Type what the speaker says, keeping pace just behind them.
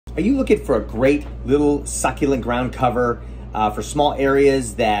Are you looking for a great little succulent ground cover for small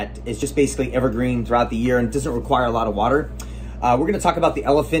areas that is just basically evergreen throughout the year and doesn't require a lot of water? We're going to talk about the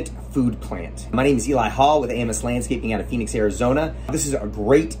elephant food plant. My name is Eli Hall with AMS Landscaping out of Phoenix, Arizona. This is a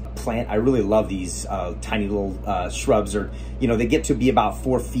great plant. I really love these tiny little shrubs. Or, you know, they get to be about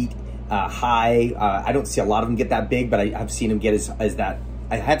 4 feet high. I don't see a lot of them get that big, but I have seen them get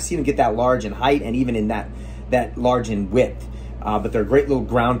I have seen them get that large in height and even in that large in width. But they're a great little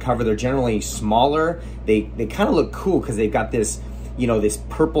ground cover. They're generally smaller. They kind of look cool because they've got this, you know, this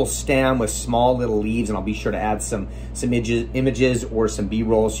purple stem with small little leaves, and I'll be sure to add some images or some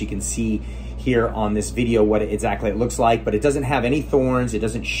B-roll so you can see here on this video what exactly it looks like. But it doesn't have any thorns. It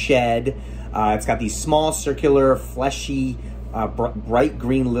doesn't shed. It's got these small, circular, fleshy, bright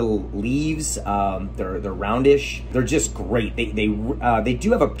green little leaves. They're roundish. They're just great. They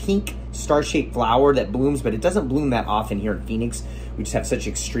do have a pink star-shaped flower that blooms, but it doesn't bloom that often here in Phoenix. We just have such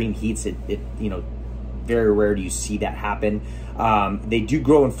extreme heats. You know, very rare do you see that happen. They do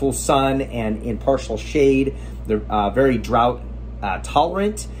grow in full sun and in partial shade. They're very drought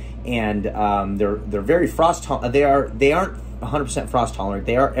tolerant, and they're very frost tolerant. They aren't 100% frost tolerant.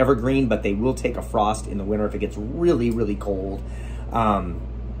 They are evergreen, but they will take a frost in the winter if it gets really, really cold.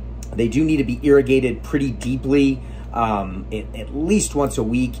 They do need to be irrigated pretty deeply, at least once a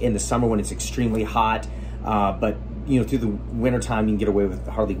week in the summer when it's extremely hot. But you know, through the winter time, you can get away with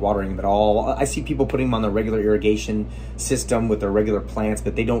hardly watering them at all. I see people putting them on the regular irrigation system with their regular plants,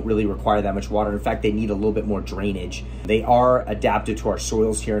 but they don't really require that much water. In fact, they need a little bit more drainage. They are adapted to our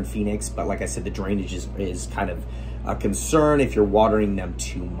soils here in Phoenix, but like I said, the drainage is kind of a concern if you're watering them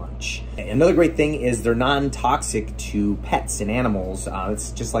too much. Another great thing is they're non-toxic to pets and animals.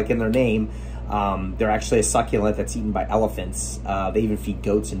 It's just like in their name. They're actually a succulent that's eaten by elephants. They even feed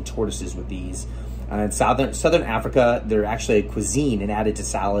goats and tortoises with these. In Southern Africa, they're actually a cuisine and added to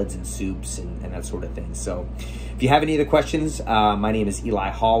salads and soups and that sort of thing. So if you have any other questions, my name is Eli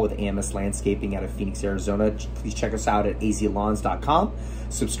Hall with AMS Landscaping out of Phoenix, Arizona. Please check us out at AMSLands.com.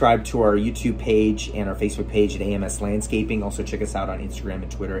 Subscribe to our YouTube page and our Facebook page at AMS Landscaping. Also check us out on Instagram and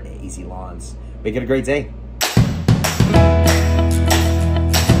Twitter at AZLawns. Make it a great day.